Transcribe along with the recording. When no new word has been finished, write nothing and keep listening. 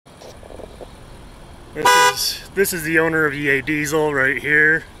This is the owner of EA Diesel right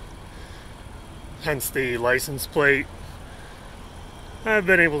here, hence the license plate. I've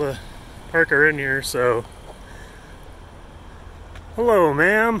been able to park her in here, so hello,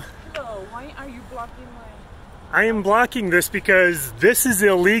 ma'am. Hello, why are you blocking my... I am blocking this because this is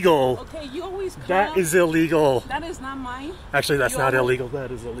illegal. Okay, you always come. That is illegal. That is not mine. Actually, that's not illegal.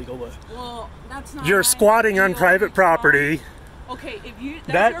 That is illegal. Well, that's not You're mine. squatting on private property. Okay, if you...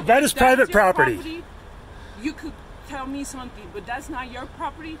 That is private property. You could tell me something, but that's not your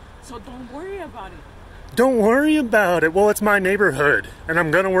property, so don't worry about it. Don't worry about it. Well, it's my neighborhood, and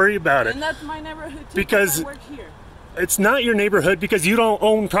I'm going to worry about it. And that's my neighborhood too, because I work here. It's not your neighborhood because you don't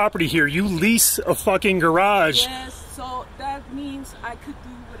own property here. You lease a fucking garage. Yes, so that means I could do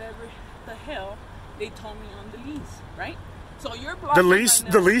whatever the hell they told me on the lease, right? So you're blocking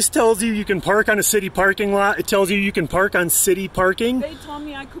the lease tells you can park on a city parking lot. It tells you can park on city parking. They told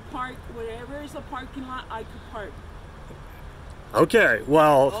me I could park wherever is a parking lot. I could park. Okay,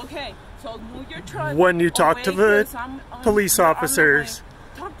 well. Okay, so move your truck. When you talk to the police officers,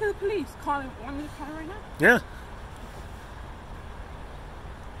 talk to the police. Call him. Want me to call him right now? Yeah.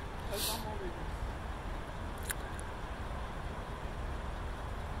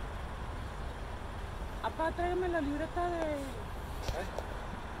 Papá, tráigame la libreta de...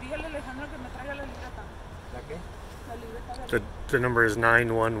 Dígale a Alejandro que me traiga la libreta. ¿La qué? La libreta de... The number is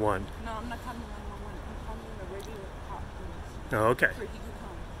 911. No, I'm not calling 911. I'm calling the regular cop police. Oh, okay. So he can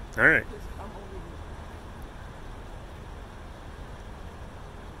come. All right. Because I'm over here.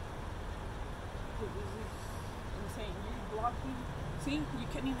 This is insane. You're blocking... See? You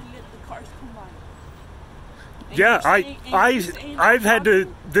can't even let the cars come by. Yeah, I've had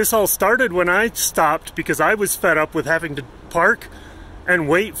to, this all started when I stopped because I was fed up with having to park and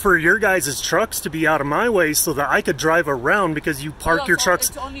wait for your guys' trucks to be out of my way so that I could drive around because you park your trucks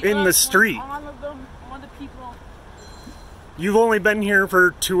in the street. All of them, all the people. You've only been here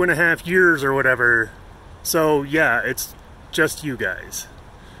for 2.5 years or whatever, so yeah, it's just you guys.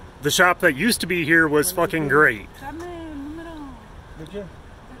 The shop that used to be here was fucking great.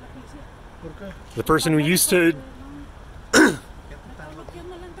 The person who used to...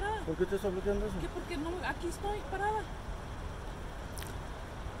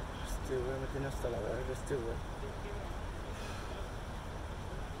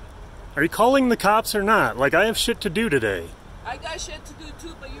 Are you calling the cops or not? Like, I have shit to do today. I got shit to do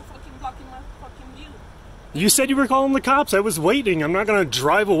too, but you're fucking blocking my fucking view. You said you were calling the cops. I was waiting. I'm not gonna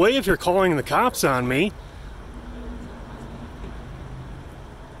drive away if you're calling the cops on me.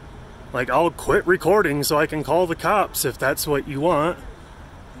 Like, I'll quit recording so I can call the cops if that's what you want.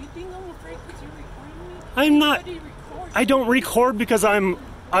 You think I'm afraid because you're recording me? I'm not. I don't record because I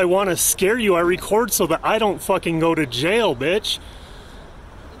want to scare you. I record so that I don't fucking go to jail, bitch.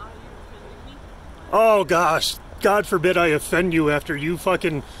 Oh gosh, God forbid I offend you after you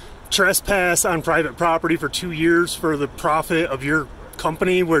fucking trespass on private property for 2 years for the profit of your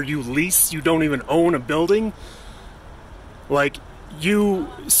company where you lease, you don't even own a building. Like, you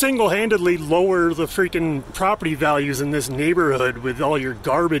single-handedly lower the freaking property values in this neighborhood with all your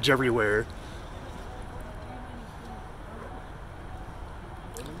garbage everywhere.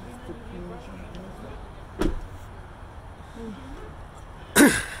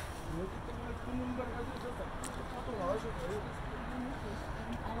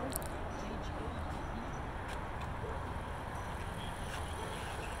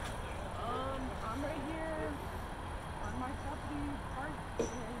 I'm right here on my property, parked, and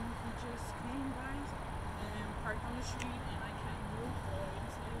he just came, guys, and parked on the street, and I can't move, so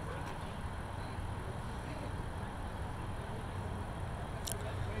it's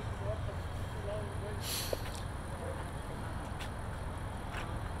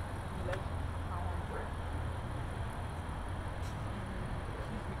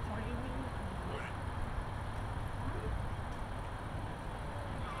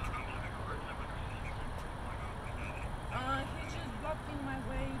blocking my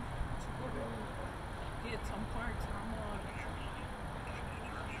way to go get some parts. I'm on.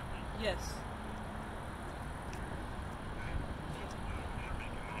 Yes.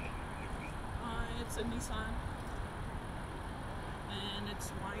 It's a Nissan, and it's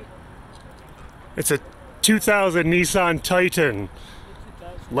white. It's a 2000 Nissan Titan.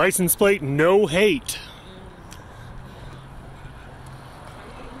 License plate, no hate.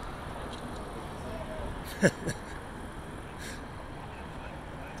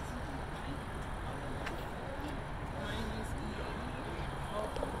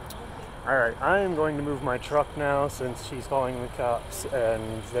 Alright, I am going to move my truck now since she's calling the cops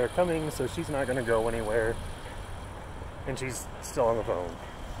and they're coming, so she's not going to go anywhere. And she's still on the phone.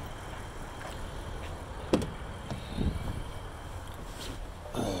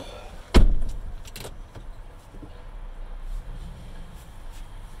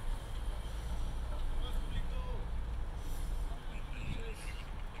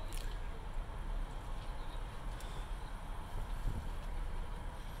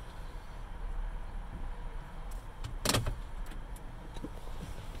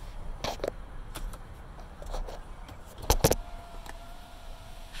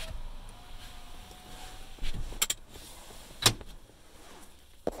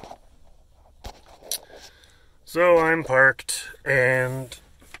 So I'm parked and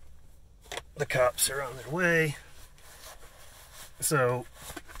the cops are on their way. So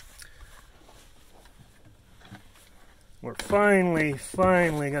we're finally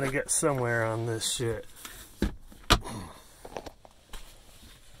gonna get somewhere on this shit.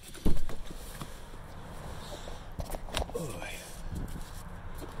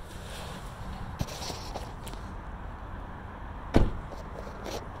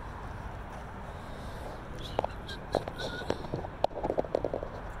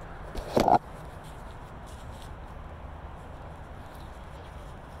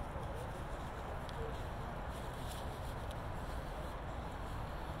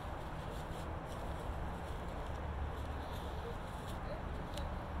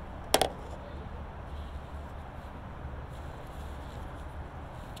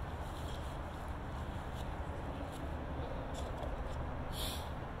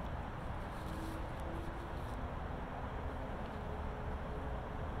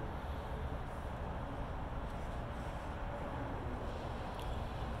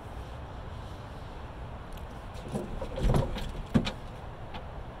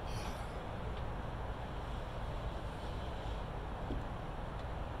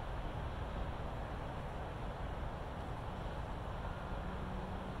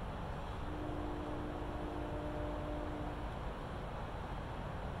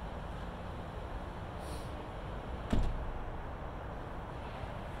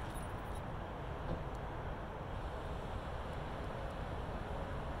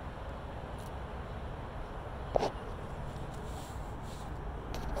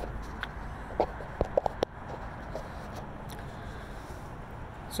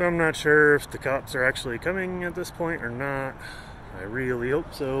 So I'm not sure if the cops are actually coming at this point or not. I really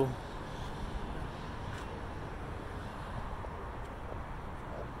hope so.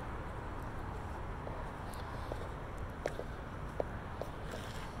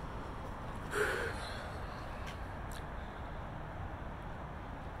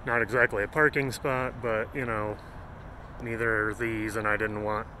 Not exactly a parking spot, but you know, neither are these, and I didn't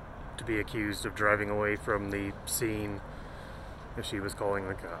want to be accused of driving away from the scene if she was calling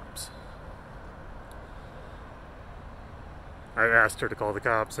the cops. I asked her to call the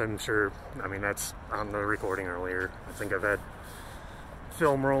cops. I'm sure, I mean, that's on the recording earlier. I think I've had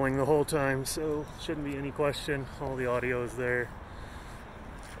film rolling the whole time, so shouldn't be any question. All the audio is there.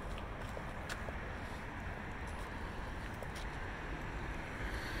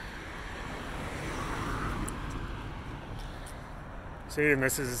 See, and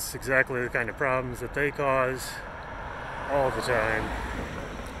this is exactly the kind of problems that they cause all the time.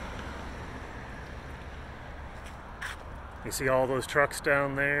 You see all those trucks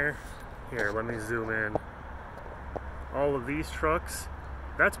down there? Here, let me zoom in. All of these trucks,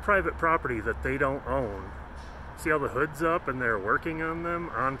 that's private property that they don't own. See all the hoods up and they're working on them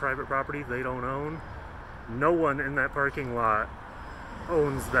on private property they don't own? No one in that parking lot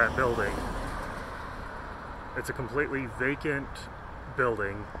owns that building. It's a completely vacant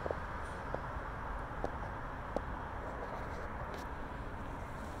building.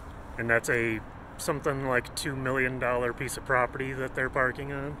 And that's a something like $2 million piece of property that they're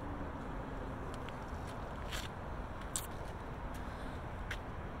parking on.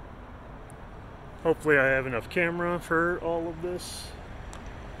 Hopefully I have enough camera for all of this.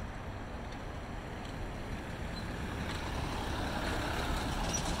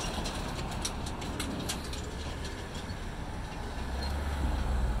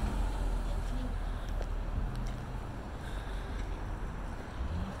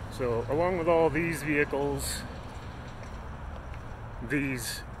 So, along with all these vehicles,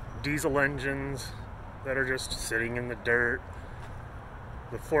 these diesel engines that are just sitting in the dirt,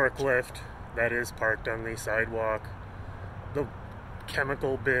 the forklift that is parked on the sidewalk, the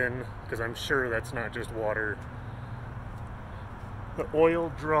chemical bin, because I'm sure that's not just water, the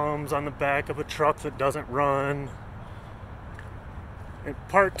oil drums on the back of a truck that doesn't run, and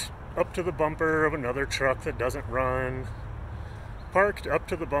parked up to the bumper of another truck that doesn't run. Parked up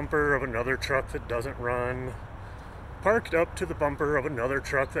to the bumper of another truck that doesn't run. Parked up to the bumper of another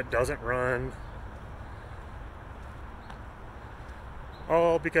truck that doesn't run.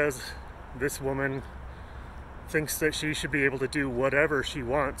 All because this woman thinks that she should be able to do whatever she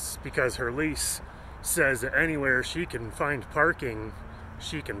wants because her lease says that anywhere she can find parking,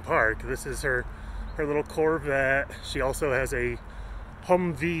 she can park. This is her little Corvette. She also has a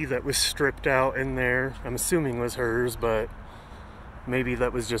Humvee that was stripped out in there. I'm assuming was hers, but maybe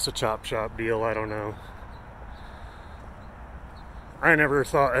that was just a chop shop deal, I don't know. I never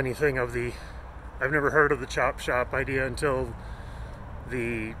thought anything of I've never heard of the chop shop idea until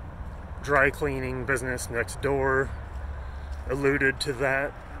the dry cleaning business next door alluded to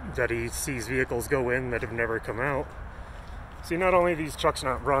that he sees vehicles go in that have never come out. See, not only these trucks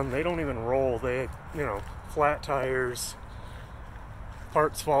not run, they don't even roll. They, you know, flat tires,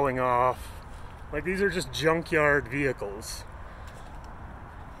 parts falling off. Like, these are just junkyard vehicles.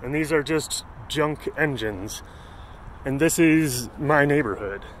 And these are just junk engines. And this is my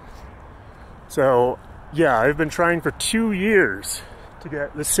neighborhood. So, yeah, I've been trying for 2 years to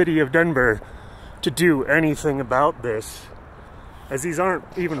get the city of Denver to do anything about this. As these aren't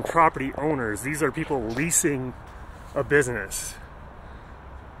even property owners. These are people leasing a business.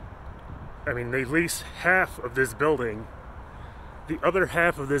 I mean, they lease half of this building. The other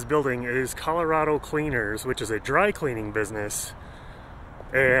half of this building is Colorado Cleaners, which is a dry cleaning business.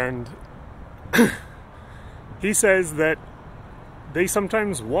 And he says that they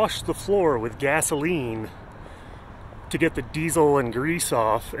sometimes wash the floor with gasoline to get the diesel and grease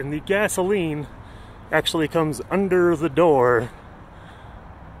off, and the gasoline actually comes under the door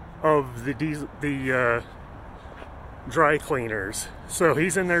of the dry cleaners. So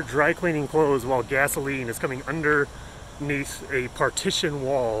he's in there dry cleaning clothes while gasoline is coming underneath a partition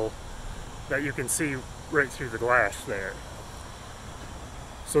wall that you can see right through the glass there.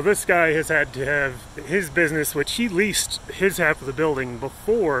 So this guy has had to have his business, which he leased his half of the building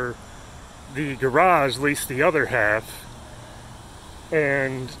before the garage leased the other half,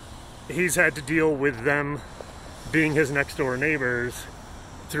 and he's had to deal with them being his next door neighbors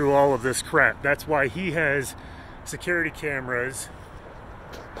through all of this crap. That's why he has security cameras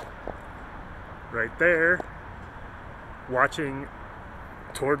right there watching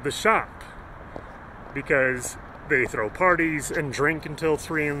toward the shop, because they throw parties and drink until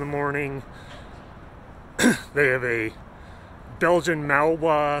 3 in the morning. They have a Belgian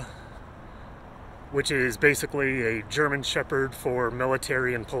Malinois, which is basically a German Shepherd for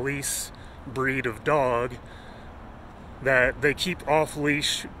military and police breed of dog that they keep off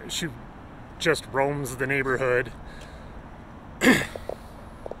leash. She just roams the neighborhood.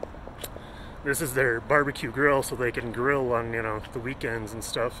 This is their barbecue grill, so they can grill on, you know, the weekends and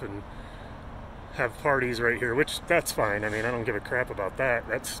stuff and have parties right here, which that's fine. I mean, I don't give a crap about that.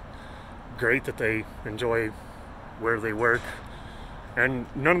 That's great that they enjoy where they work. And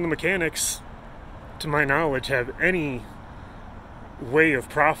none of the mechanics, to my knowledge, have any way of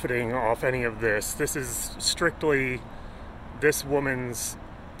profiting off any of this. This is strictly this woman's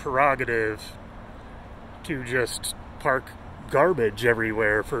prerogative to just park garbage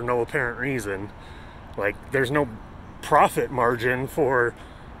everywhere for no apparent reason. Like, there's no profit margin for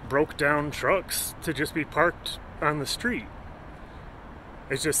broke down trucks to just be parked on the street.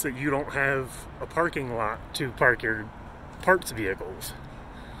 It's just that you don't have a parking lot to park your parts vehicles.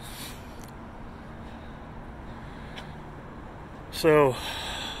 So,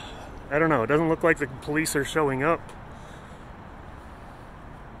 I don't know. It doesn't look like the police are showing up.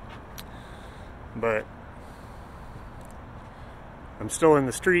 But I'm still in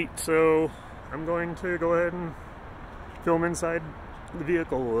the street, so I'm going to go ahead and film inside the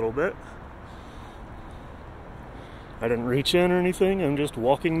vehicle a little bit. I didn't reach in or anything, I'm just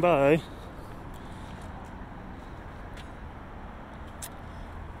walking by.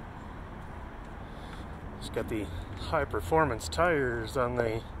 It's got the high performance tires on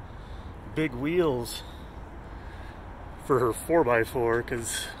the big wheels for her 4x4,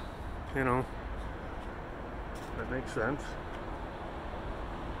 because, you know, that makes sense.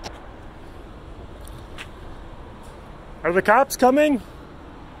 Are the cops coming?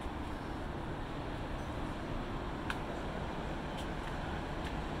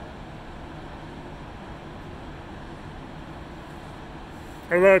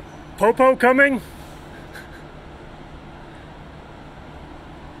 Are the popo coming?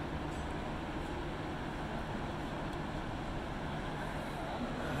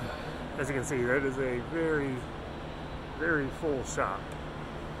 As you can see, that is a very, very full shop.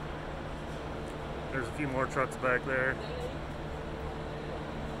 There's a few more trucks back there.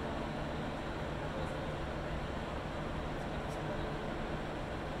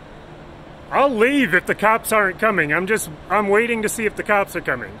 I'll leave if the cops aren't coming. I'm waiting to see if the cops are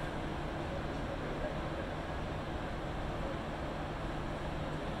coming.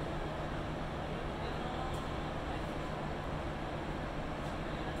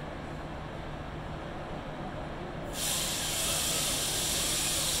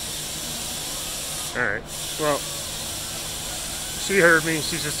 Alright, well, she heard me,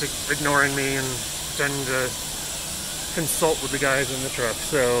 she's just ignoring me and pretending to consult with the guys in the truck,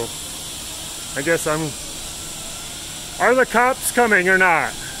 so I guess are the cops coming or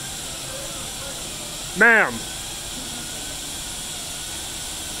not? Ma'am?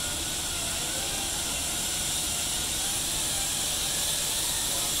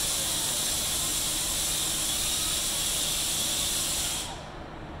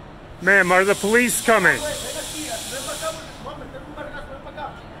 Ma'am, are the police coming?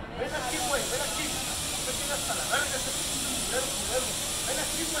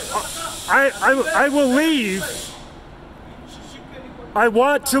 I will leave. I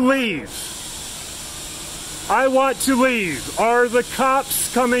want to leave. I want to leave. Are the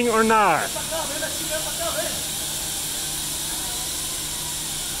cops coming or not?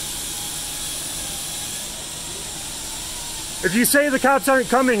 If you say the cops aren't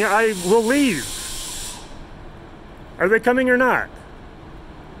coming, I will leave. Are they coming or not?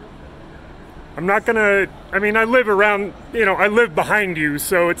 I'm not gonna, I mean, I live around, you know, I live behind you,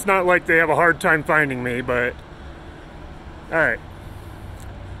 so it's not like they have a hard time finding me, but... Alright.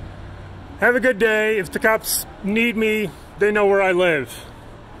 Have a good day. If the cops need me, they know where I live.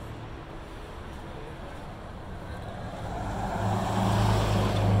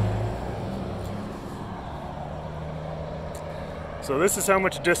 So this is how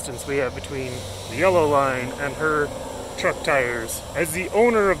much distance we have between the yellow line and her truck tires. As the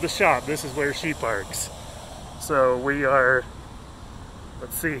owner of the shop, this is where she parks. So we are,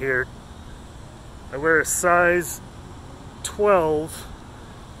 let's see here, I wear a size 12.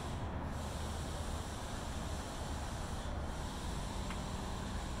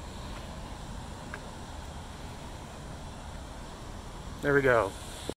 There we go.